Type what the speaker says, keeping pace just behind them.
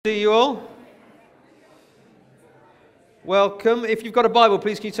See you all. Welcome. If you've got a Bible,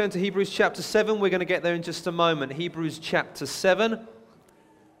 please can you turn to Hebrews chapter 7. We're going to get there in just a moment. Hebrews chapter 7.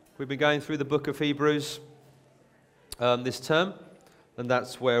 We've been going through the book of Hebrews this term, and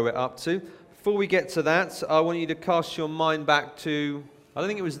that's where we're up to. Before we get to that, I want you to cast your mind back to, I don't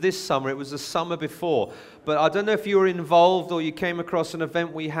think it was this summer, it was the summer before. But I don't know if you were involved or you came across an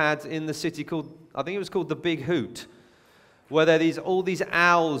event we had in the city called, I think it was called the Big Hoot, where all these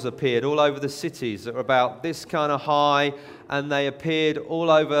owls appeared all over the cities that were about this kind of high, and they appeared all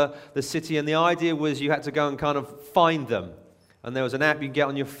over the city, and the idea was you had to go and kind of find them. And there was an app you could get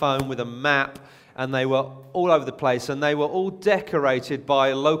on your phone with a map, and they were all over the place, and they were all decorated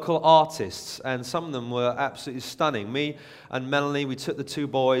by local artists, and some of them were absolutely stunning. Me and Melanie, we took the two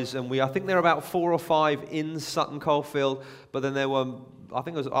boys, and I think there were about 4 or 5 in Sutton Coldfield, but then there were, I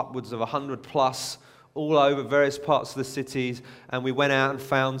think it was upwards of 100 plus all over various parts of the cities, and we went out and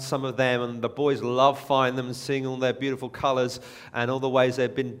found some of them, and the boys loved finding them and seeing all their beautiful colours and all the ways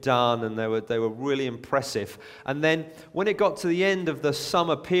they'd been done, and they were really impressive. And then when it got to the end of the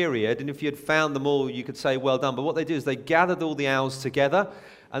summer period, and if you had found them all, you could say well done, but what they do is they gathered all the owls together,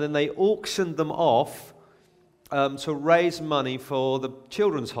 and then they auctioned them off to raise money for the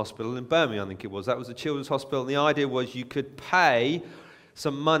Children's Hospital in Birmingham, I think it was. That was the Children's Hospital, and the idea was you could pay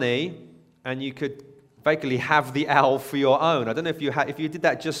some money and you could basically have the owl for your own. I don't know if you did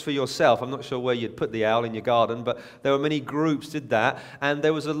that just for yourself. I'm not sure where you'd put the owl in your garden, but there were many groups did that. And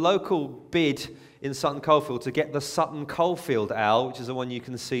there was a local bid in Sutton Coldfield to get the Sutton Coldfield owl, which is the one you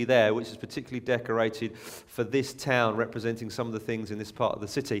can see there, which is particularly decorated for this town, representing some of the things in this part of the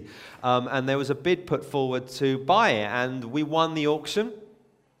city. And there was a bid put forward to buy it, and we won the auction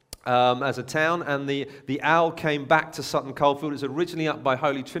as a town, and the owl came back to Sutton Coldfield. It was originally up by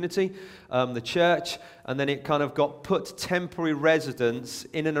Holy Trinity, the church, and then it kind of got put temporary residence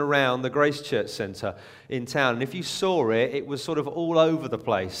in and around the Grace Church Centre in town. And if you saw it, it was sort of all over the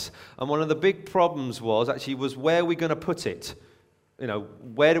place. And one of the big problems was where are we going to put it? You know,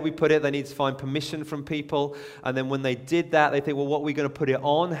 where do we put it? They need to find permission from people. And then when they did that, they think, well, what are we going to put it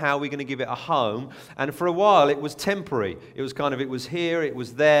on? How are we going to give it a home? And for a while, it was temporary. It was here, it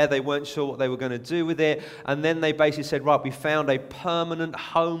was there. They weren't sure what they were going to do with it. And then they basically said, right, we found a permanent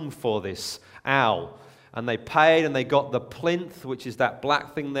home for this owl. And they paid, and they got the plinth, which is that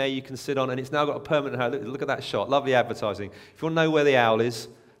black thing there you can sit on. And it's now got a permanent home. Look at that shot. Lovely advertising. If you want to know where the owl is,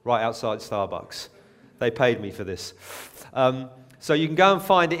 right outside Starbucks. They paid me for this. So you can go and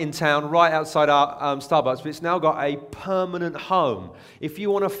find it in town right outside our Starbucks, but it's now got a permanent home. If you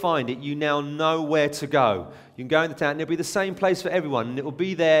want to find it, you now know where to go. You can go into town, and it'll be the same place for everyone, and it will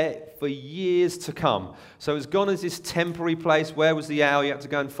be there for years to come. So it's gone as this temporary place. Where was the owl? You have to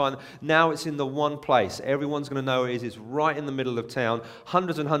go and find it. Now it's in the one place. Everyone's going to know where it is. It's right in the middle of town.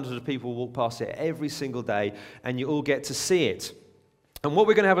 Hundreds and hundreds of people walk past it every single day, and you all get to see it. And what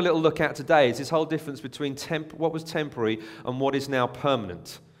we're going to have a little look at today is this whole difference between what was temporary and what is now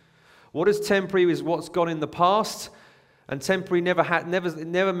permanent. What is temporary is what's gone in the past, and temporary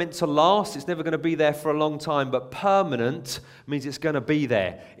never meant to last. It's never going to be there for a long time, but permanent means it's going to be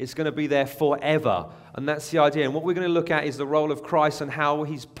there. It's going to be there forever, and that's the idea. And what we're going to look at is the role of Christ and how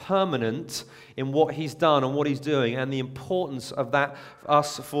he's permanent in what he's done and what he's doing, and the importance of that for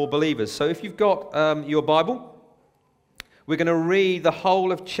us for believers. So if you've got your Bible, we're going to read the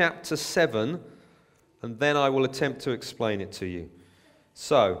whole of chapter 7, and then I will attempt to explain it to you.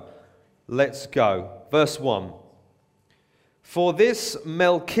 So, let's go. Verse 1. For this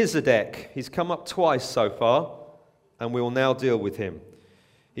Melchizedek, he's come up twice so far, and we will now deal with him.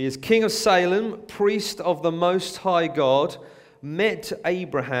 He is king of Salem, priest of the Most High God, met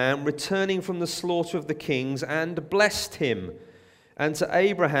Abraham returning from the slaughter of the kings, and blessed him. And to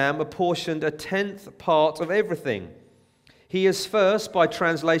Abraham apportioned 1/10 part of everything. He is first, by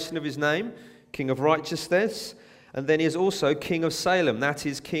translation of his name, King of Righteousness, and then he is also King of Salem, that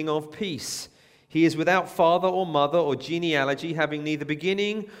is, King of Peace. He is without father or mother or genealogy, having neither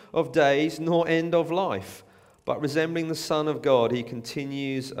beginning of days nor end of life, but resembling the Son of God, he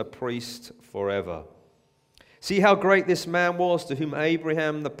continues a priest forever. See how great this man was, to whom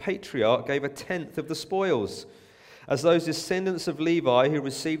Abraham the patriarch gave 1/10 of the spoils. As those descendants of Levi who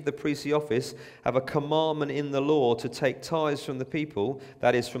received the priestly office have a commandment in the law to take tithes from the people,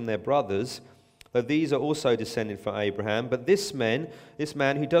 that is, from their brothers, though these are also descended from Abraham. But this man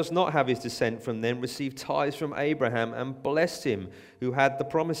who does not have his descent from them received tithes from Abraham and blessed him who had the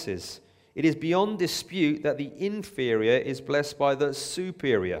promises. It is beyond dispute that the inferior is blessed by the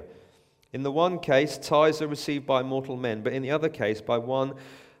superior. In the one case, tithes are received by mortal men, but in the other case, by one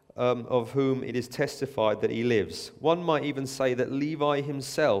of whom it is testified that he lives. One might even say that Levi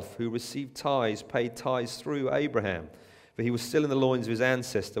himself, who received tithes, paid tithes through Abraham, for he was still in the loins of his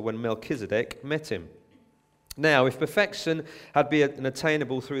ancestor when Melchizedek met him. Now, if perfection had been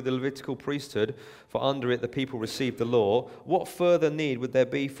attainable through the Levitical priesthood, for under it the people received the law, what further need would there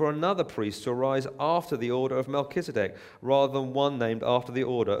be for another priest to arise after the order of Melchizedek, rather than one named after the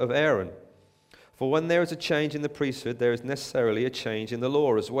order of Aaron? For when there is a change in the priesthood, there is necessarily a change in the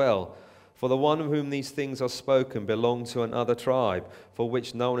law as well. For the one of whom these things are spoken belonged to another tribe, for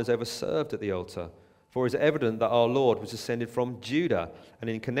which no one has ever served at the altar. For it is evident that our Lord was descended from Judah, and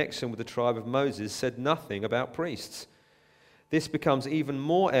in connection with the tribe of Moses said nothing about priests. This becomes even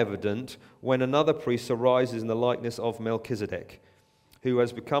more evident when another priest arises in the likeness of Melchizedek, who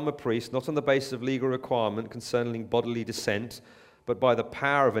has become a priest not on the basis of legal requirement concerning bodily descent, but by the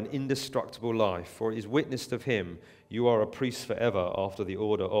power of an indestructible life. For it is witnessed of him, you are a priest forever after the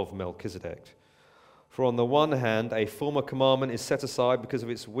order of Melchizedek. For on the one hand, a former commandment is set aside because of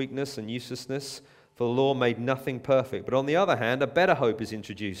its weakness and uselessness, for the law made nothing perfect. But on the other hand, a better hope is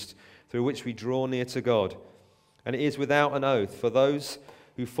introduced, through which we draw near to God. And it is without an oath, for those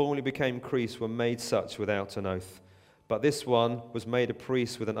who formerly became priests were made such without an oath. But this one was made a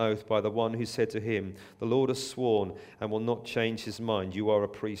priest with an oath by the one who said to him, the Lord has sworn and will not change his mind. You are a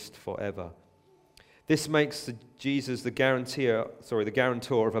priest forever. This makes Jesus the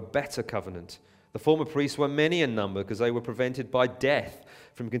guarantor of a better covenant. The former priests were many in number because they were prevented by death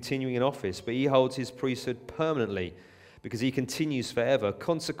from continuing in office, but he holds his priesthood permanently because he continues forever.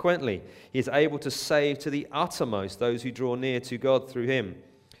 Consequently, he is able to save to the uttermost those who draw near to God through him,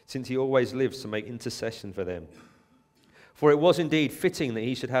 since he always lives to make intercession for them. For it was indeed fitting that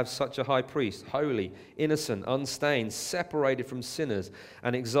he should have such a high priest, holy, innocent, unstained, separated from sinners,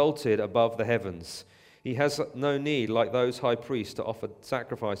 and exalted above the heavens. He has no need, like those high priests, to offer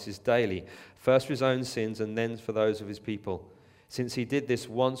sacrifices daily, first for his own sins and then for those of his people, since he did this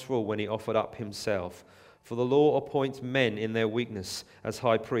once for all when he offered up himself. For the law appoints men in their weakness as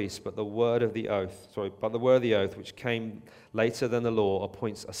high priests, but the word of the oath, which came later than the law,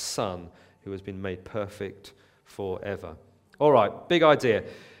 appoints a son who has been made perfect forever. All right, big idea.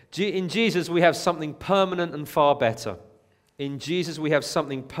 In Jesus, we have something permanent and far better. In Jesus, we have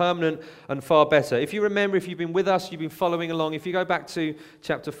something permanent and far better. If you remember, if you've been with us, you've been following along, if you go back to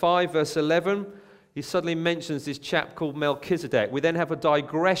chapter 5, verse 11, he suddenly mentions this chap called Melchizedek. We then have a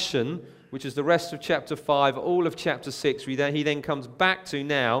digression, which is the rest of chapter 5, all of chapter 6. He then comes back to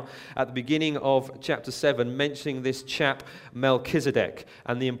now, at the beginning of chapter 7, mentioning this chap Melchizedek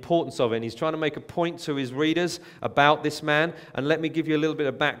and the importance of it. And he's trying to make a point to his readers about this man. And let me give you a little bit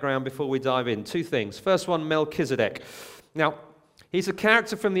of background before we dive in. Two things. First one, Melchizedek. Now, he's a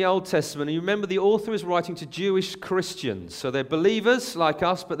character from the Old Testament. And you remember the author is writing to Jewish Christians. So they're believers like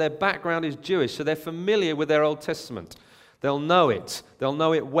us, but their background is Jewish. So they're familiar with their Old Testament. They'll know it. They'll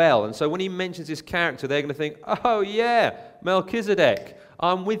know it well. And so when he mentions his character, they're going to think, oh yeah, Melchizedek.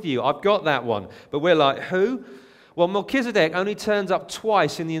 I'm with you. I've got that one. But we're like, who? Well, Melchizedek only turns up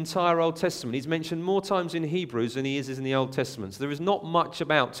twice in the entire Old Testament. He's mentioned more times in Hebrews than he is in the Old Testament. So there is not much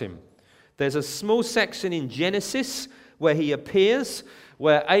about him. There's a small section in Genesis where he appears,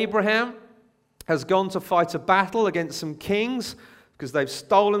 where Abraham has gone to fight a battle against some kings because they've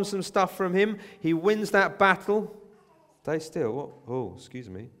stolen some stuff from him. He wins that battle. Stay still. What? Oh, excuse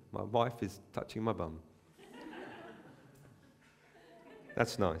me. My wife is touching my bum.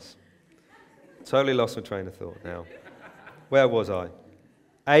 That's nice. Totally lost my train of thought now. Where was I?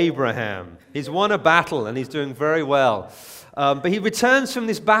 Abraham. He's won a battle and he's doing very well. But he returns from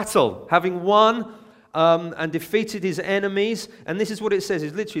this battle, having won and defeated his enemies. And this is what it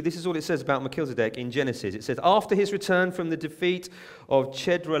says. This is what it says about Melchizedek in Genesis. It says, after his return from the defeat of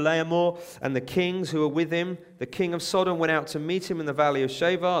Chedorlaomer and the kings who were with him, the king of Sodom went out to meet him in the valley of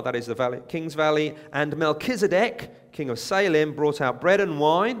Shavah, that is the king's valley, and Melchizedek, king of Salem, brought out bread and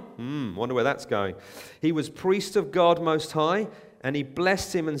wine. Wonder where that's going. He was priest of God Most High, and he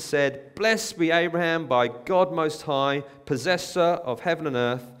blessed him and said, blessed be Abraham by God Most High, possessor of heaven and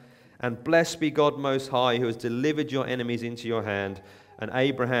earth, and blessed be God Most High, who has delivered your enemies into your hand. And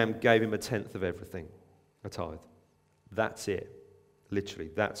Abraham gave him 1/10 of everything, a tithe. That's it. Literally,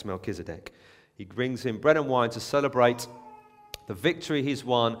 that's Melchizedek. He brings him bread and wine to celebrate the victory he's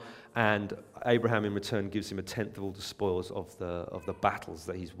won, and Abraham in return gives him 1/10 of all the spoils of the battles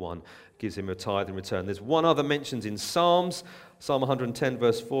that he's won, gives him a tithe in return. There's one other mentioned in Psalms, Psalm 110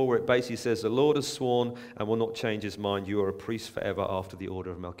 verse 4, where it basically says, the Lord has sworn and will not change his mind. You are a priest forever after the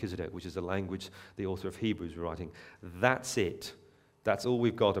order of Melchizedek, which is the language the author of Hebrews is writing. That's it. That's all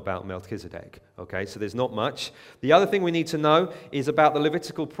we've got about Melchizedek. Okay, so there's not much. The other thing we need to know is about the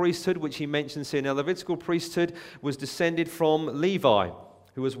Levitical priesthood, which he mentions here. Now, the Levitical priesthood was descended from Levi,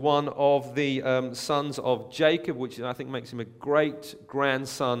 who was one of the sons of Jacob, which I think makes him a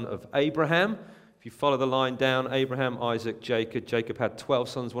great-grandson of Abraham. If you follow the line down, Abraham, Isaac, Jacob. Jacob had 12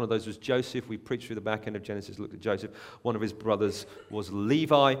 sons. One of those was Joseph. We preached through the back end of Genesis, looked at Joseph. One of his brothers was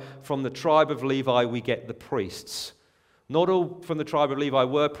Levi. From the tribe of Levi, we get the priests. Not all from the tribe of Levi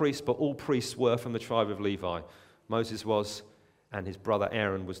were priests, but all priests were from the tribe of Levi. Moses was, and his brother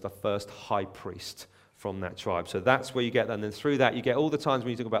Aaron was the first high priest from that tribe. So that's where you get that. And then through that, you get all the times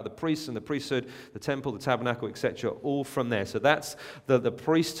when you talk about the priests and the priesthood, the temple, the tabernacle, etc., all from there. So that's the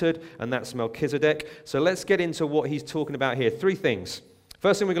priesthood, and that's Melchizedek. So let's get into what he's talking about here. Three things.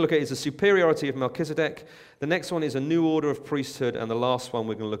 First thing we're going to look at is the superiority of Melchizedek. The next one is a new order of priesthood. And the last one,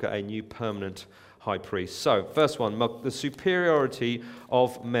 we're going to look at a new permanent high priest. So, first one, the superiority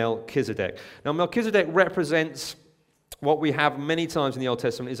of Melchizedek. Now, Melchizedek represents what we have many times in the Old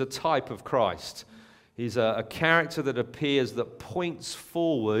Testament is a type of Christ. He's a character that appears that points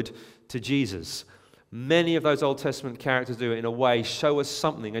forward to Jesus. Many of those Old Testament characters do it in a way, show us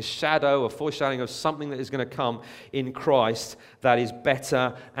something, a shadow, a foreshadowing of something that is going to come in Christ that is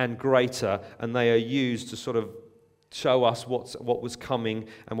better and greater, and they are used to sort of show us what was coming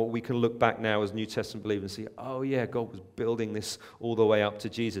and what we can look back now as New Testament believers and see, oh yeah, God was building this all the way up to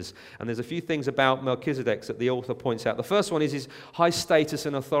Jesus. And there's a few things about Melchizedek that the author points out. The first one is his high status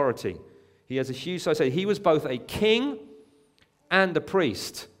and authority. He has a huge status. He was both a king and a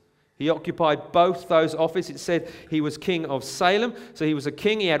priest. He occupied both those offices. It said he was king of Salem. So he was a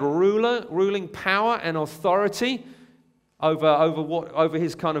king. He had ruling power and authority over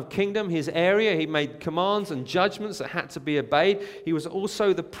his kind of kingdom, his area. He made commands and judgments that had to be obeyed. He was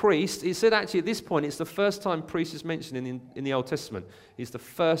also the priest. It said actually at this point, it's the first time priest is mentioned in the Old Testament. It's the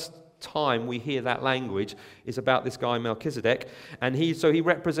first time we hear that language is about this guy Melchizedek, and he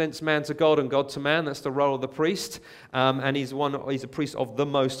represents man to God and God to man. That's the role of the priest, and he's a priest of the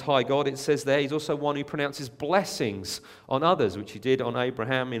Most High God. It says there he's also one who pronounces blessings on others, which he did on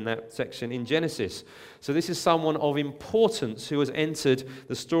Abraham in that section in Genesis. So this is someone of importance who has entered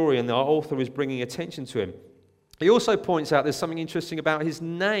the story, and our author is bringing attention to him. He also points out there's something interesting about his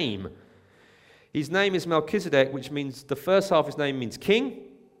name. His name is Melchizedek, which means the first half of his name means king,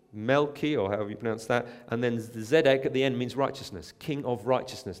 Melchi, or however you pronounce that, and then the Zedek at the end means righteousness, king of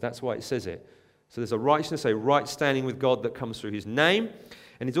righteousness. That's why it says it. So there's a righteousness, a right standing with God that comes through his name.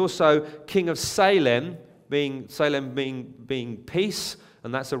 And he's also king of Salem, being peace,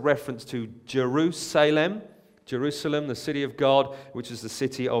 and that's a reference to Jerusalem, the city of God, which is the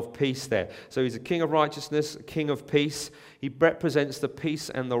city of peace there. So he's a king of righteousness, a king of peace. He represents the peace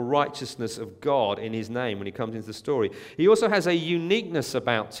and the righteousness of God in his name when he comes into the story. He also has a uniqueness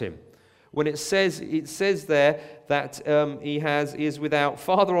about him. When it says there that he is without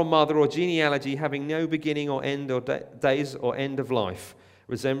father or mother or genealogy, having no beginning or end or days or end of life,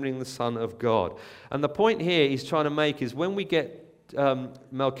 resembling the Son of God. And the point here he's trying to make is when we get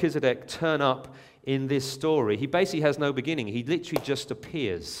Melchizedek turn up in this story, he basically has no beginning. He literally just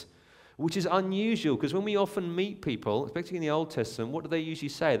appears, which is unusual because when we often meet people, especially in the Old Testament, what do they usually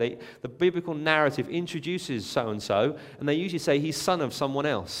say? The biblical narrative introduces so-and-so, and they usually say he's son of someone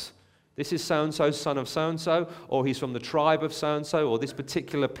else. This is so-and-so, son of so-and-so, or he's from the tribe of so-and-so, or this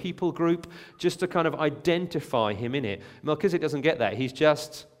particular people group, just to kind of identify him in it. Melchizedek doesn't get that. He's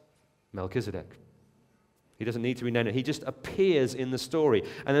just Melchizedek. He doesn't need to be named. He just appears in the story.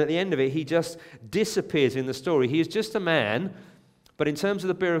 And at the end of it, he just disappears in the story. He is just a man, but in terms of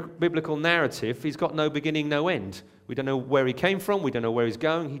the biblical narrative, he's got no beginning, no end. We don't know where he came from. We don't know where he's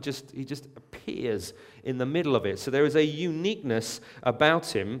going. He just appears in the middle of it. So there is a uniqueness about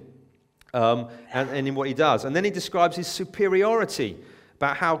him and in what he does. And then he describes his superiority,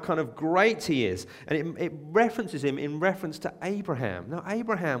 about how kind of great he is. And it references him in reference to Abraham. Now,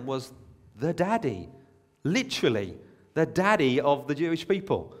 Abraham was the daddy. Literally, the daddy of the Jewish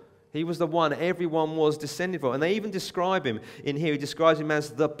people. He was the one everyone was descended from. And they even describe him in here, he describes him as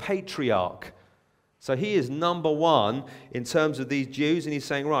the patriarch. So he is number one in terms of these Jews, and he's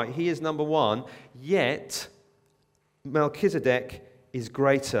saying, right, he is number one, yet Melchizedek is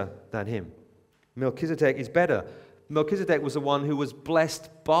greater than him. Melchizedek is better. Melchizedek was the one who was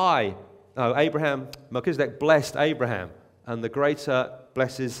blessed by Melchizedek blessed Abraham, and the greater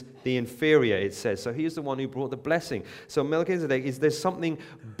blesses the inferior, it says. So he is the one who brought the blessing. So Melchizedek, there's something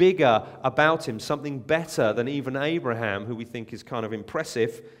bigger about him, something better than even Abraham, who we think is kind of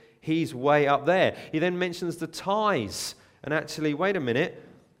impressive. He's way up there. He then mentions the tithes. And actually, wait a minute.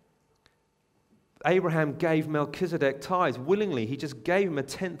 Abraham gave Melchizedek tithes willingly. He just gave him a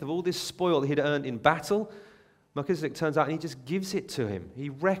tenth of all this spoil that he'd earned in battle. Melchizedek turns out and he just gives it to him. He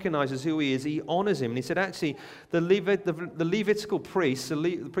recognizes who he is. He honors him. And he said, actually, the Levitical priests,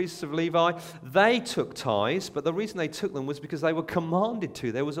 the priests of Levi, they took tithes, but the reason they took them was because they were commanded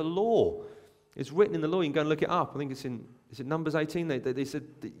to. There was a law. It's written in the law. You can go and look it up. I think it's in Numbers 18? They said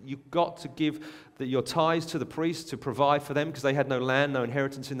that you've got to give your tithes to the priests to provide for them because they had no land, no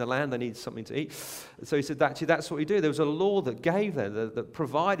inheritance in the land. They needed something to eat. So he said, actually, that's what we do. There was a law that gave them, that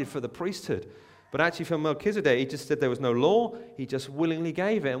provided for the priesthood. But actually for Melchizedek, he just said there was no law. He just willingly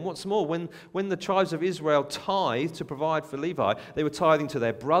gave it. And what's more, when the tribes of Israel tithed to provide for Levi, they were tithing to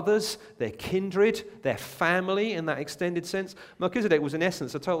their brothers, their kindred, their family in that extended sense. Melchizedek was in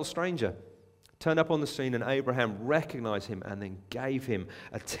essence a total stranger. Turned up on the scene and Abraham recognized him and then gave him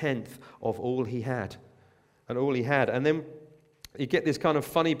a tenth of all he had. And then you get this kind of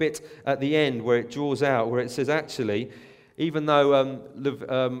funny bit at the end where it draws out, where it says actually, even though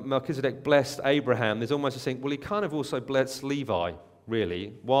Melchizedek blessed Abraham, there's almost a saying, well, he kind of also blessed Levi,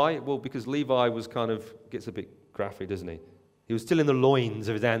 really. Why? Well, because Levi gets a bit graphic, doesn't he? He was still in the loins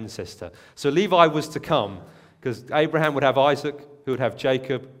of his ancestor. So Levi was to come, because Abraham would have Isaac, who would have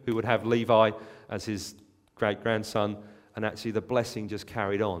Jacob, who would have Levi as his great-grandson, and actually the blessing just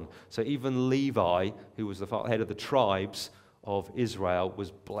carried on. So even Levi, who was the head of the tribes of Israel,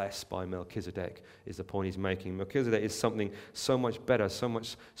 was blessed by Melchizedek, is the point he's making. Melchizedek is something so much better, so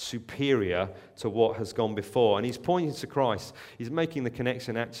much superior to what has gone before. And he's pointing to Christ. He's making the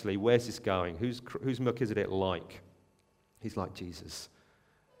connection, actually, where's this going? Who's Melchizedek like? He's like Jesus.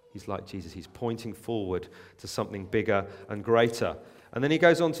 He's like Jesus. He's pointing forward to something bigger and greater. And then he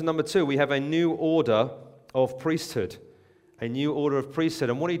goes on to number 2. We have a new order of priesthood. A new order of priesthood.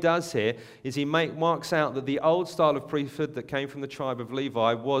 And what he does here is he marks out that the old style of priesthood that came from the tribe of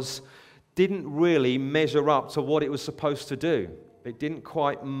Levi didn't really measure up to what it was supposed to do. It didn't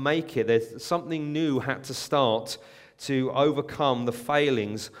quite make it. There's something new had to start to overcome the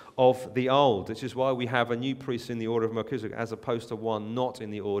failings of the old, which is why we have a new priest in the order of Melchizedek as opposed to one not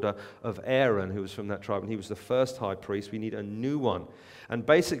in the order of Aaron, who was from that tribe, and he was the first high priest. We need a new one. And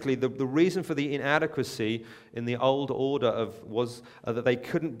basically, the reason for the inadequacy in the old order was that they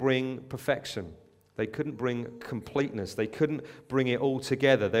couldn't bring perfection. They couldn't bring completeness. They couldn't bring it all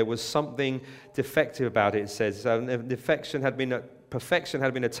together. There was something defective about it, it says. Perfection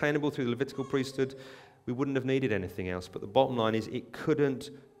had been attainable through the Levitical priesthood. We wouldn't have needed anything else. But the bottom line is it couldn't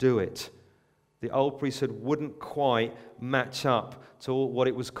do it. The old priesthood wouldn't quite match up to what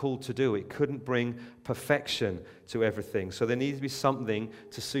it was called to do. It couldn't bring perfection to everything. So there needs to be something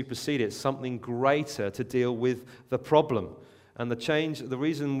to supersede it, something greater to deal with the problem. And the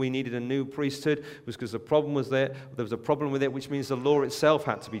reason we needed a new priesthood was because the problem was there. There was a problem with it, which means the law itself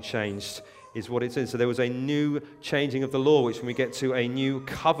had to be changed, is what it says. So there was a new changing of the law, which when we get to a new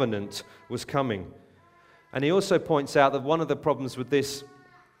covenant was coming. And he also points out that one of the problems with this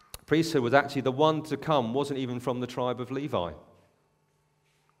priesthood was actually the one to come wasn't even from the tribe of Levi.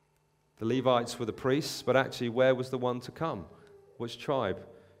 The Levites were the priests, but actually where was the one to come? Which tribe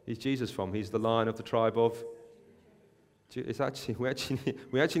is Jesus from? He's the Lion of the tribe of...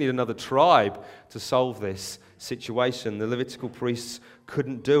 we actually need another tribe to solve this situation. The Levitical priests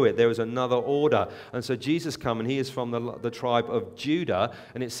couldn't do it. There was another order. And so Jesus come, and he is from the tribe of Judah.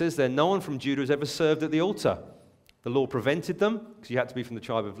 And it says there, no one from Judah has ever served at the altar. The law prevented them, because you had to be from the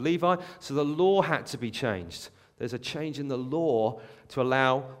tribe of Levi. So the law had to be changed. There's a change in the law to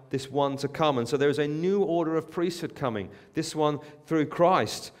allow this one to come. And so there is a new order of priesthood coming. This one through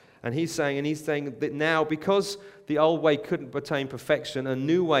Christ. And he's saying that now, because the old way couldn't attain perfection, a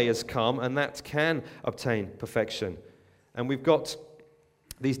new way has come, and that can obtain perfection. And we've got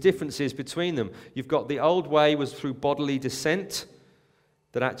these differences between them. You've got the old way was through bodily descent,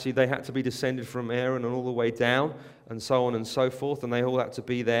 that actually they had to be descended from Aaron and all the way down, and so on and so forth, and they all had to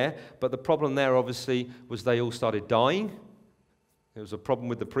be there. But the problem there, obviously, was they all started dying. There was a problem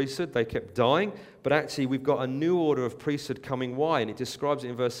with the priesthood. They kept dying. But actually, we've got a new order of priesthood coming. Why? And it describes it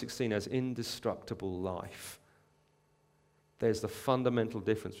in verse 16 as indestructible life. There's the fundamental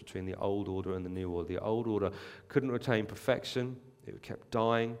difference between the old order and the new order. The old order couldn't attain perfection. It kept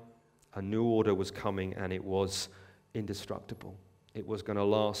dying. A new order was coming, and it was indestructible. It was going to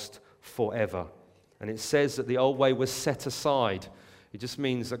last forever. And it says that the old way was set aside. It just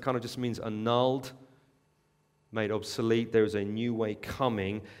means annulled, made obsolete. There is a new way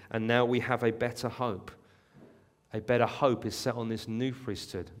coming, and now we have a better hope. A better hope is set on this new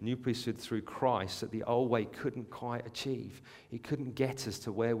priesthood through Christ that the old way couldn't quite achieve. It couldn't get us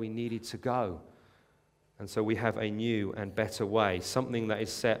to where we needed to go. And so we have a new and better way, something that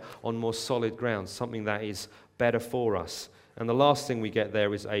is set on more solid ground, something that is better for us. And the last thing we get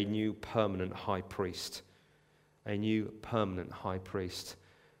there is a new permanent high priest. A new permanent high priest.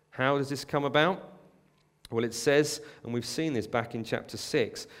 How does this come about? Well, it says, and we've seen this back in chapter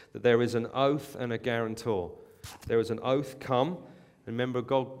 6, that there is an oath and a guarantor. There is an oath come. Remember,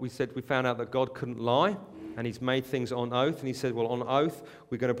 we found out that God couldn't lie, and he's made things on oath. And he said, well, on oath,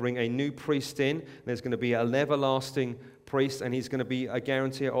 we're going to bring a new priest in. There's going to be an everlasting priest, and he's going to be a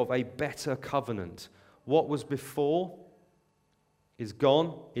guarantee of a better covenant. What was before is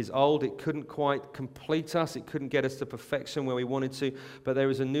gone, is old. It couldn't quite complete us. It couldn't get us to perfection where we wanted to. But there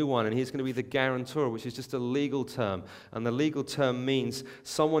is a new one, and he's going to be the guarantor, which is just a legal term. And the legal term means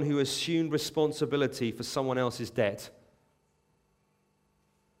someone who assumed responsibility for someone else's debt.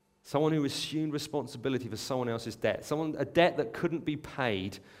 Someone who assumed responsibility for someone else's debt. A debt that couldn't be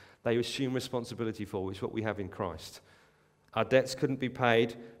paid, they assume responsibility for, which is what we have in Christ. Our debts couldn't be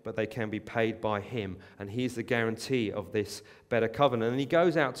paid, but they can be paid by him. And he's the guarantee of this better covenant. And he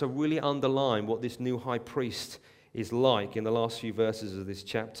goes out to really underline what this new high priest is like in the last few verses of this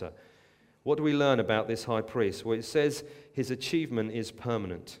chapter. What do we learn about this high priest? Well, it says his achievement is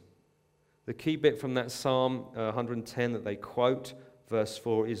permanent. The key bit from that Psalm 110 that they quote, verse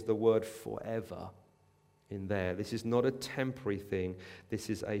 4, is the word forever in there. This is not a temporary thing. This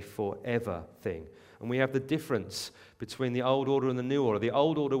is a forever thing. And we have the difference between the old order and the new order. The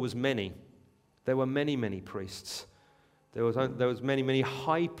old order was many. There were many, many priests. There was many, many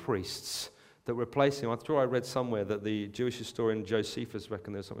high priests that replaced him. I'm sure I read somewhere that the Jewish historian Josephus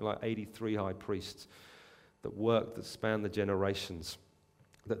reckoned there's something like 83 high priests that spanned the generations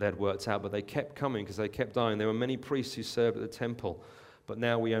that they'd worked out. But they kept coming because they kept dying. There were many priests who served at the temple. But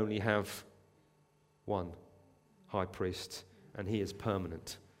now we only have one high priest, and he is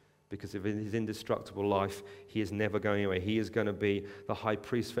permanent. Because of his indestructible life, he is never going away. He is going to be the high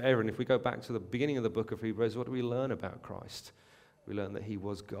priest forever. And if we go back to the beginning of the book of Hebrews, what do we learn about Christ? We learn that he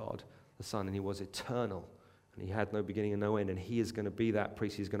was God, the Son, and he was eternal. And he had no beginning and no end. And he is going to be that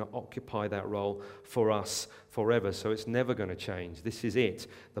priest. He's going to occupy that role for us forever. So it's never going to change. This is it,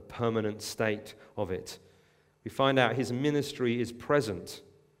 the permanent state of it. We find out his ministry is present.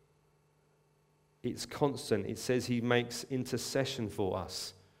 It's constant. It says he makes intercession for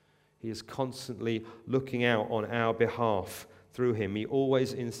us. He is constantly looking out on our behalf through him. He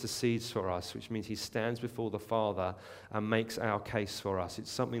always intercedes for us, which means he stands before the Father and makes our case for us. It's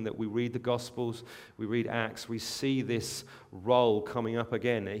something that we read the Gospels, we read Acts, we see this role coming up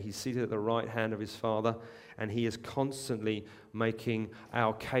again. He's seated at the right hand of his Father, and he is constantly making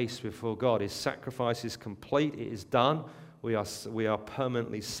our case before God. His sacrifice is complete, it is done. We are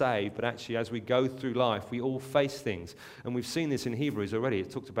permanently saved, but actually as we go through life, we all face things. And we've seen this in Hebrews already.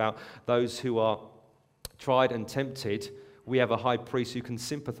 It talked about those who are tried and tempted. We have a high priest who can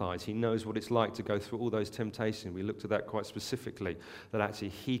sympathize. He knows what it's like to go through all those temptations. We looked at that quite specifically, that actually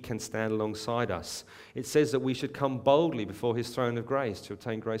he can stand alongside us. It says that we should come boldly before his throne of grace to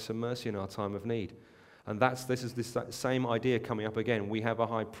obtain grace and mercy in our time of need. And this is this same idea coming up again. We have a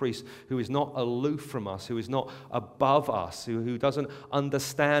high priest who is not aloof from us, who is not above us, who doesn't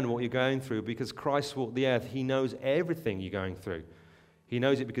understand what you're going through, because Christ walked the earth. He knows everything you're going through. He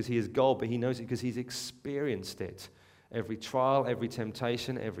knows it because he is God, but he knows it because he's experienced it. Every trial, every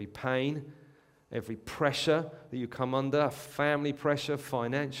temptation, every pain, every pressure that you come under, family pressure,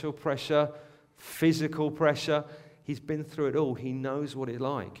 financial pressure, physical pressure. He's been through it all. He knows what it's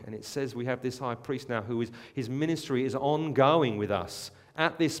like. And it says we have this high priest now his ministry is ongoing with us.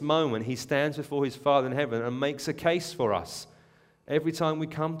 At this moment, he stands before his Father in heaven and makes a case for us. Every time we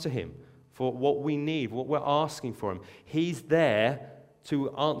come to him for what we need, what we're asking for him, he's there to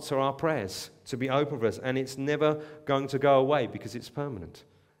answer our prayers, to be open for us. And it's never going to go away because it's permanent.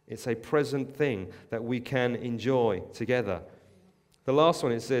 It's a present thing that we can enjoy together. The last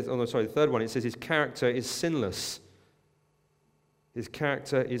one, the third one, it says his character is sinless. His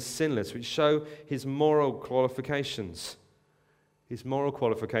character is sinless, which show his moral qualifications. His moral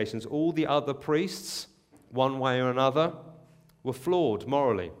qualifications. All the other priests, one way or another, were flawed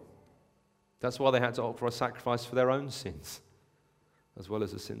morally. That's why they had to offer a sacrifice for their own sins, as well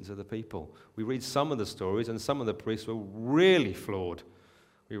as the sins of the people. We read some of the stories, and some of the priests were really flawed.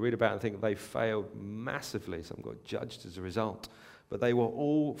 We read about and think they failed massively. Some got judged as a result. But they were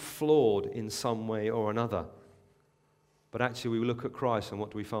all flawed in some way or another. But actually, we look at Christ, and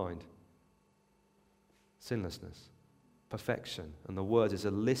what do we find? Sinlessness, perfection. And the word is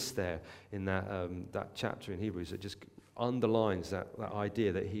a list there in that chapter in Hebrews that just underlines that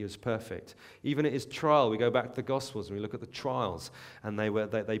idea that he was perfect. Even at his trial, we go back to the Gospels and we look at the trials, and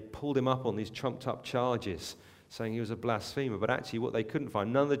they pulled him up on these trumped up charges, saying he was a blasphemer. But actually what they couldn't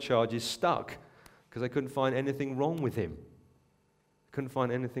find, none of the charges stuck, because they couldn't find anything wrong with him. Couldn't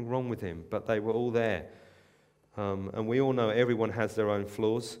find anything wrong with him, but they were all there. And we all know everyone has their own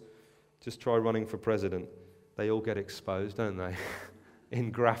flaws. Just try running for president. They all get exposed, don't they?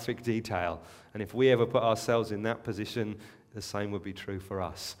 In graphic detail. And if we ever put ourselves in that position, the same would be true for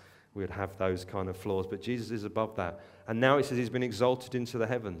us. We would have those kind of flaws. But Jesus is above that. And now it says he's been exalted into the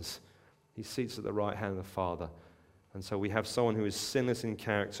heavens. He sits at the right hand of the Father. And so we have someone who is sinless in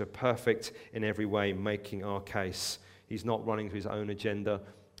character, perfect in every way, making our case. He's not running to his own agenda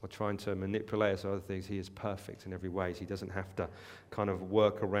or trying to manipulate us or other things. He is perfect in every way. He doesn't have to kind of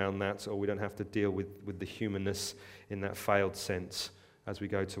work around that, or we don't have to deal with the humanness in that failed sense as we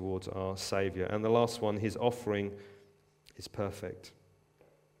go towards our Saviour. And the last one, his offering is perfect.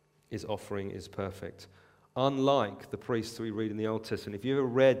 His offering is perfect. Unlike the priests we read in the Old Testament, if you ever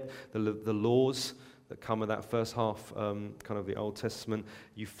read the laws that come with that first half kind of the Old Testament,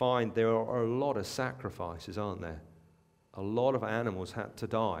 you find there are a lot of sacrifices, aren't there? A lot of animals had to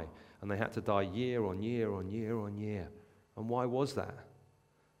die, and they had to die year on year on year on year. And why was that?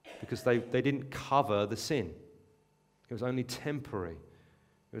 Because they didn't cover the sin. It was only temporary.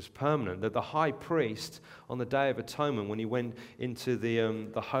 It was permanent. That the high priest on the Day of Atonement, when he went into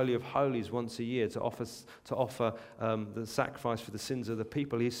the Holy of Holies once a year to offer the sacrifice for the sins of the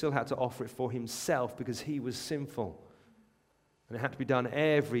people, he still had to offer it for himself because he was sinful. And it had to be done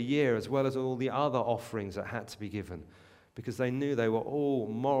every year, as well as all the other offerings that had to be given, because they knew they were all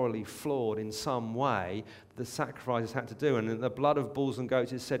morally flawed in some way. The sacrifices had to do, and the blood of bulls and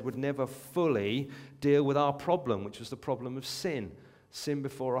goats, it said, would never fully deal with our problem, which was the problem of sin. Sin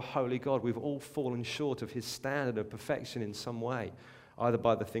before a holy God. We've all fallen short of his standard of perfection in some way, either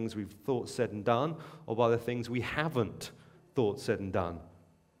by the things we've thought, said, and done, or by the things we haven't thought, said, and done.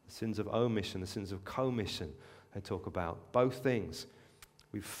 The sins of omission, the sins of commission, they talk about. Both things.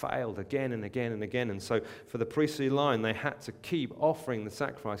 We've failed again and again and again. And so for the priestly line, they had to keep offering the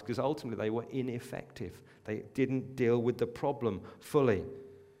sacrifice because ultimately they were ineffective. They didn't deal with the problem fully.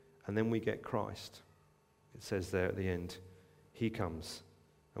 And then we get Christ. It says there at the end, he comes.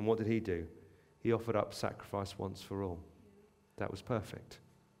 And what did he do? He offered up sacrifice once for all. That was perfect.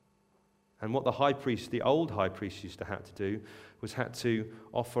 And what the high priest, the old high priest, used to have to do was had to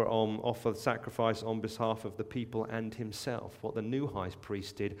offer sacrifice on behalf of the people and himself. What the new high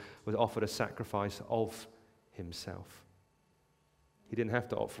priest did was offer a sacrifice of himself. He didn't have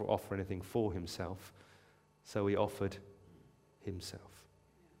to offer anything for himself, so he offered himself.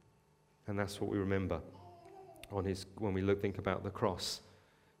 And that's what we remember when we think about the cross.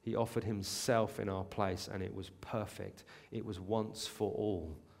 He offered himself in our place, and it was perfect. It was once for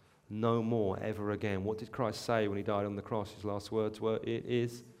all. No more ever again. What did Christ say when he died on the cross? His last words were, it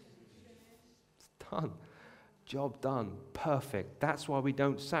is done. Job done. Perfect. That's why we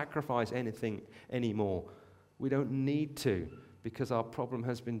don't sacrifice anything anymore. We don't need to, because our problem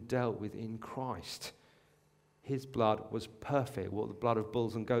has been dealt with in Christ. His blood was perfect. What the blood of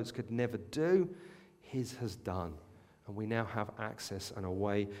bulls and goats could never do, his has done. And we now have access and a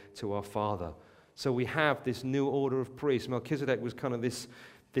way to our Father. So we have this new order of priests. Melchizedek was kind of this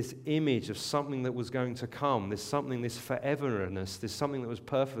image of something that was going to come, this foreverness, this something that was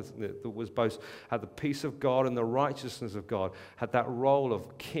perfect, that was both had the peace of God and the righteousness of God, had that role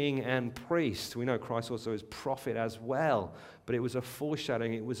of king and priest. We know Christ also is prophet as well, but it was a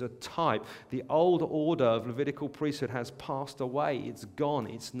foreshadowing, it was a type. The old order of Levitical priesthood has passed away. It's gone.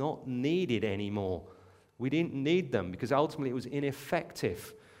 It's not needed anymore. We didn't need them because ultimately it was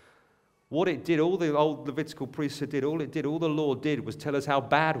ineffective. What it did, all the old Levitical priesthood did, all the law did was tell us how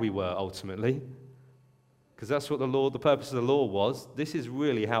bad we were ultimately. Because that's what the purpose of the law was. This is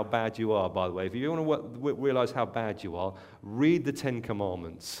really how bad you are, by the way. If you want to realize how bad you are, read the Ten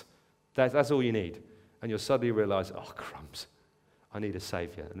Commandments. That's all you need. And you'll suddenly realize, oh, crumbs, I need a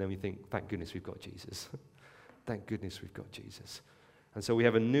Savior. And then we think, thank goodness we've got Jesus. Thank goodness we've got Jesus. And so we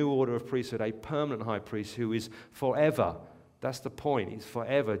have a new order of priesthood, a permanent high priest who is forever. That's the point. He's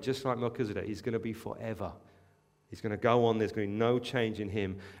forever, just like Melchizedek. He's going to be forever. He's going to go on. There's going to be no change in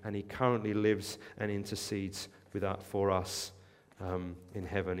him. And he currently lives and intercedes for us in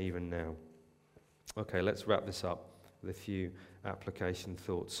heaven even now. Okay, let's wrap this up with a few application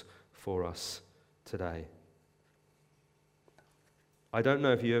thoughts for us today. I don't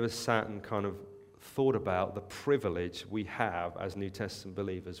know if you ever sat and kind of thought about the privilege we have as New Testament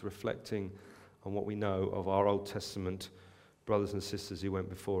believers, reflecting on what we know of our Old Testament brothers and sisters who went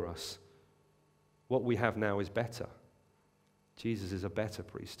before us. What we have now is better. Jesus is a better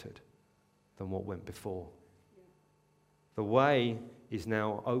priesthood than what went before. The way is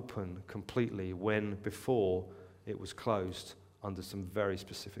now open completely when before it was closed under some very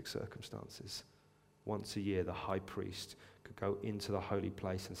specific circumstances. Once a year, the high priest could go into the holy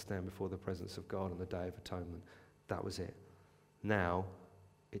place and stand before the presence of God on the Day of Atonement. That was it. Now,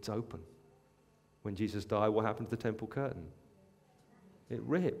 it's open. When Jesus died, what happened to the temple curtain? It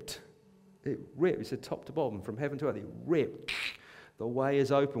ripped. It ripped. It said top to bottom, from heaven to earth. It ripped. The way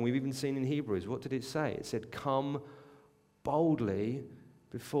is open. We've even seen in Hebrews. What did it say? It said, come boldly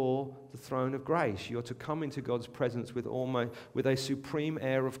before the throne of grace. You're to come into God's presence with a supreme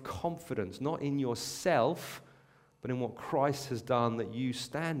air of confidence, not in yourself, but in what Christ has done that you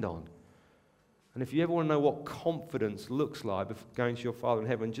stand on. And if you ever want to know what confidence looks like going to your Father in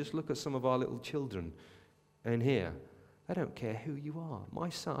heaven, just look at some of our little children in here. They don't care who you are. My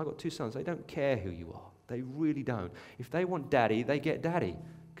son, I've got 2 sons, they don't care who you are. They really don't. If they want daddy, they get daddy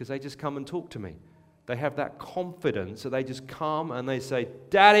because they just come and talk to me. They have that confidence, so they just come and they say,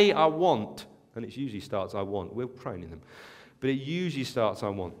 Daddy, I want. And it usually starts, I want. We're training them. But it usually starts, I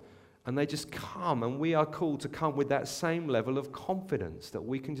want. And they just come, and we are called to come with that same level of confidence that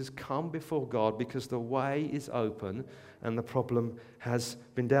we can just come before God because the way is open and the problem has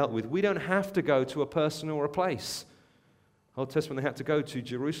been dealt with. We don't have to go to a person or a place. Old Testament, they had to go to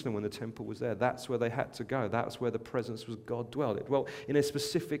Jerusalem when the temple was there. That's where they had to go. That's where the presence of God dwelt. It dwelt in a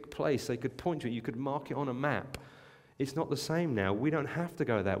specific place. They could point to it. You could mark it on a map. It's not the same now. We don't have to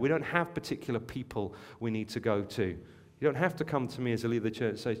go there. We don't have particular people we need to go to. You don't have to come to me as a leader of the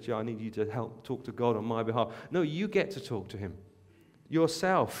church and say, Joe, I need you to help talk to God on my behalf. No, you get to talk to him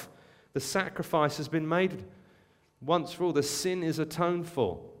yourself. The sacrifice has been made once for all. The sin is atoned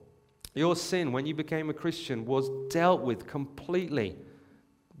for. Your sin, when you became a Christian, was dealt with completely,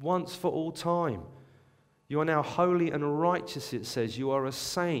 once for all time. You are now holy and righteous, it says. You are a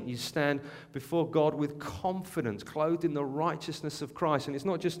saint. You stand before God with confidence, clothed in the righteousness of Christ. And it's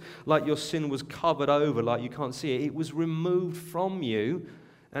not just like your sin was covered over, like you can't see it. It was removed from you,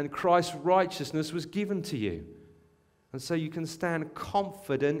 and Christ's righteousness was given to you. And so you can stand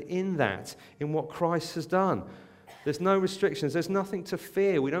confident in that, in what Christ has done. There's no restrictions. There's nothing to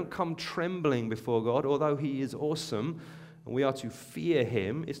fear. We don't come trembling before God, although he is awesome, and we are to fear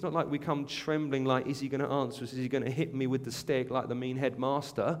him. It's not like we come trembling like, is he going to answer us? Is he going to hit me with the stick like the mean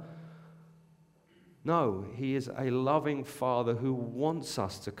headmaster? No, he is a loving Father who wants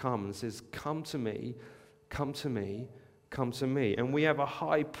us to come and says, come to me, come to me, come to me. And we have a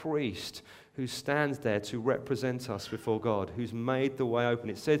high priest who stands there to represent us before God, who's made the way open.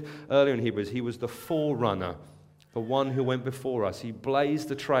 It said earlier in Hebrews, he was the forerunner, the one who went before us. He blazed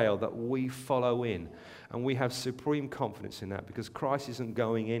the trail that we follow in. And we have supreme confidence in that because Christ isn't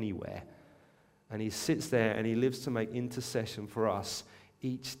going anywhere. And he sits there and he lives to make intercession for us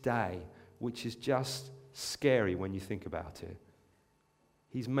each day, which is just scary when you think about it.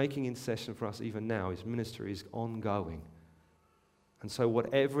 He's making intercession for us even now. His ministry is ongoing. And so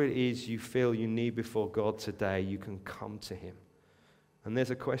whatever it is you feel you need before God today, you can come to him. And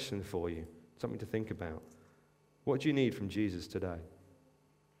there's a question for you, something to think about. What do you need from Jesus today?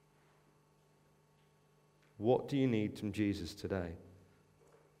 What do you need from Jesus today?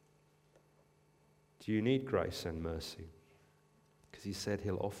 Do you need grace and mercy? Because he said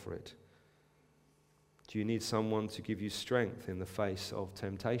he'll offer it. Do you need someone to give you strength in the face of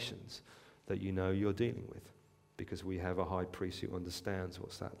temptations that you know you're dealing with? Because we have a high priest who understands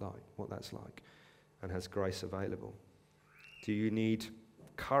what that's like, and has grace available. Do you need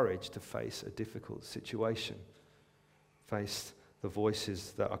courage to face a difficult situation? Face the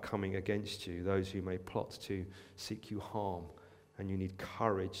voices that are coming against you, those who may plot to seek you harm, and you need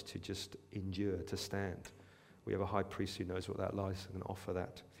courage to just endure, to stand. We have a high priest who knows what that lies and can offer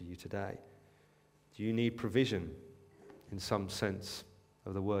that for you today. Do you need provision in some sense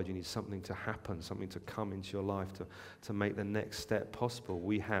of the word? You need something to happen, something to come into your life to make the next step possible.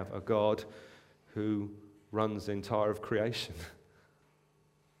 We have a God who runs the entire of creation.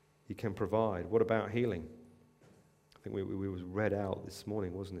 He can provide. What about healing? I think we was read out this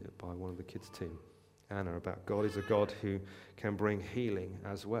morning, wasn't it, by one of the kids' team, Anna, about God is a God who can bring healing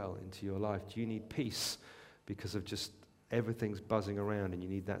as well into your life. Do you need peace because of just everything's buzzing around and you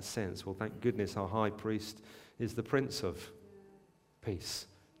need that sense? Well, thank goodness our high priest is the Prince of Peace.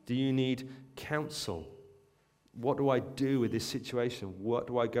 Do you need counsel? What do I do with this situation? What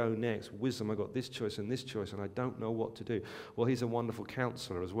do I go next? Wisdom, I got this choice and I don't know what to do. Well, he's a wonderful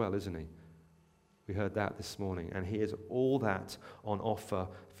counselor as well, isn't he? We heard that this morning, and he has all that on offer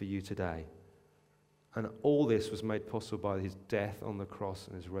for you today. And all this was made possible by his death on the cross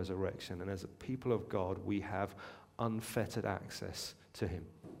and his resurrection. And as a people of God, we have unfettered access to him.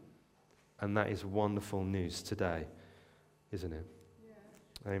 And that is wonderful news today, isn't it?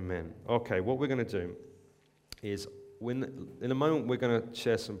 Yeah. Amen. Okay, what we're going to do is, in a moment, we're going to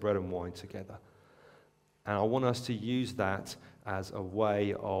share some bread and wine together. And I want us to use that as a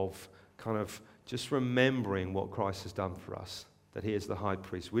way of kind of just remembering what Christ has done for us, that he is the high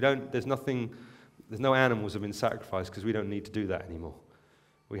priest. There's no animals have been sacrificed because we don't need to do that anymore.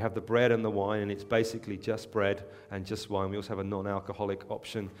 We have the bread and the wine, and it's basically just bread and just wine. We also have a non-alcoholic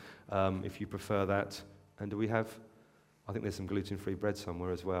option if you prefer that. And I think there's some gluten-free bread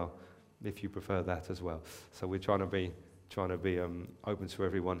somewhere as well, if you prefer that as well. So we're trying to be open to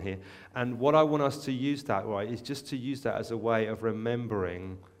everyone here. And what I want us to use that, right, is just to use that as a way of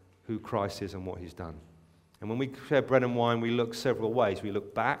remembering who Christ is and what he's done. And when we share bread and wine, we look several ways. We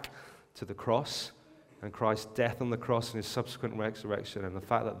look back to the cross and Christ's death on the cross and his subsequent resurrection and the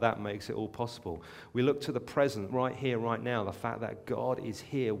fact that that makes it all possible. We look to the present, right here, right now, the fact that God is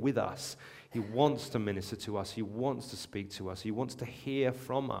here with us. He wants to minister to us. He wants to speak to us. He wants to hear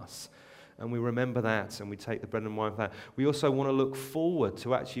from us. And we remember that, and we take the bread and wine for that. We also want to look forward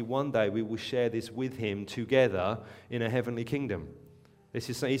to actually one day we will share this with him together in a heavenly kingdom. He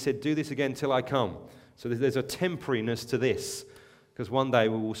said, do this again till I come. So there's a temporariness to this, because one day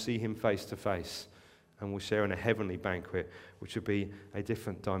we will see him face to face. And we'll share in a heavenly banquet, which will be a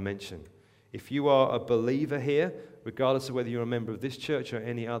different dimension. If you are a believer here, regardless of whether you're a member of this church or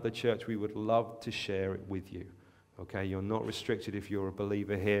any other church, we would love to share it with you. Okay, you're not restricted if you're a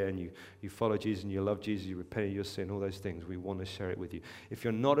believer here and you follow Jesus and you love Jesus, you repent of your sin, all those things. We want to share it with you. If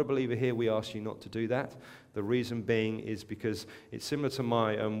you're not a believer here, we ask you not to do that. The reason being is because it's similar to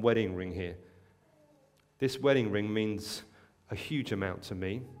my wedding ring here. This wedding ring means a huge amount to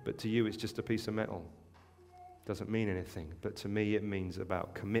me, but to you it's just a piece of metal. Doesn't mean anything, but to me it means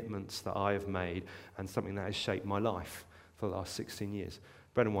about commitments that I have made and something that has shaped my life for the last 16 years.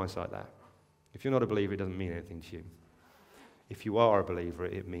 Bread and wine's like that. If you're not a believer, it doesn't mean anything to you. If you are a believer,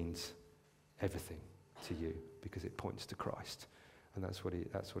 it means everything to you because it points to Christ, and that's what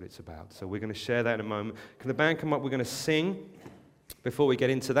it's about. So we're going to share that in a moment. Can the band come up? We're going to sing. Before we get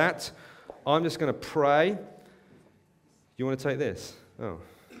into that, I'm just going to pray. You want to take this? Oh,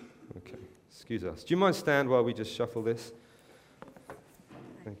 okay. Excuse us. Do you mind stand while we just shuffle this?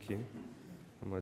 Thank you.